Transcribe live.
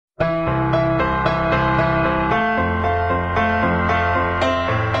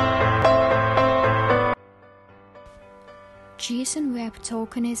JSON Web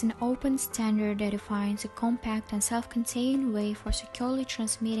Token is an open standard that defines a compact and self-contained way for securely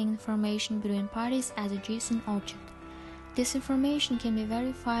transmitting information between parties as a JSON object. This information can be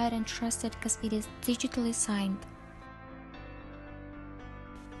verified and trusted because it is digitally signed.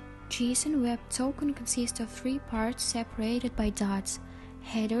 JSON Web Token consists of three parts separated by dots: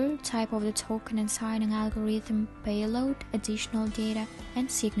 header, type of the token and signing algorithm, payload, additional data, and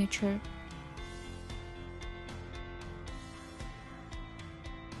signature.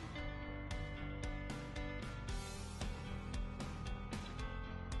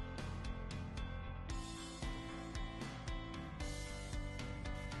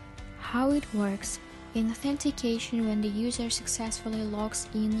 How it works. In authentication, when the user successfully logs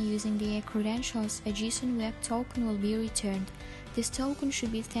in using their credentials, a JSON Web Token will be returned. This token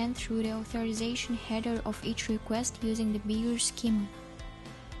should be sent through the authorization header of each request using the bigger schema.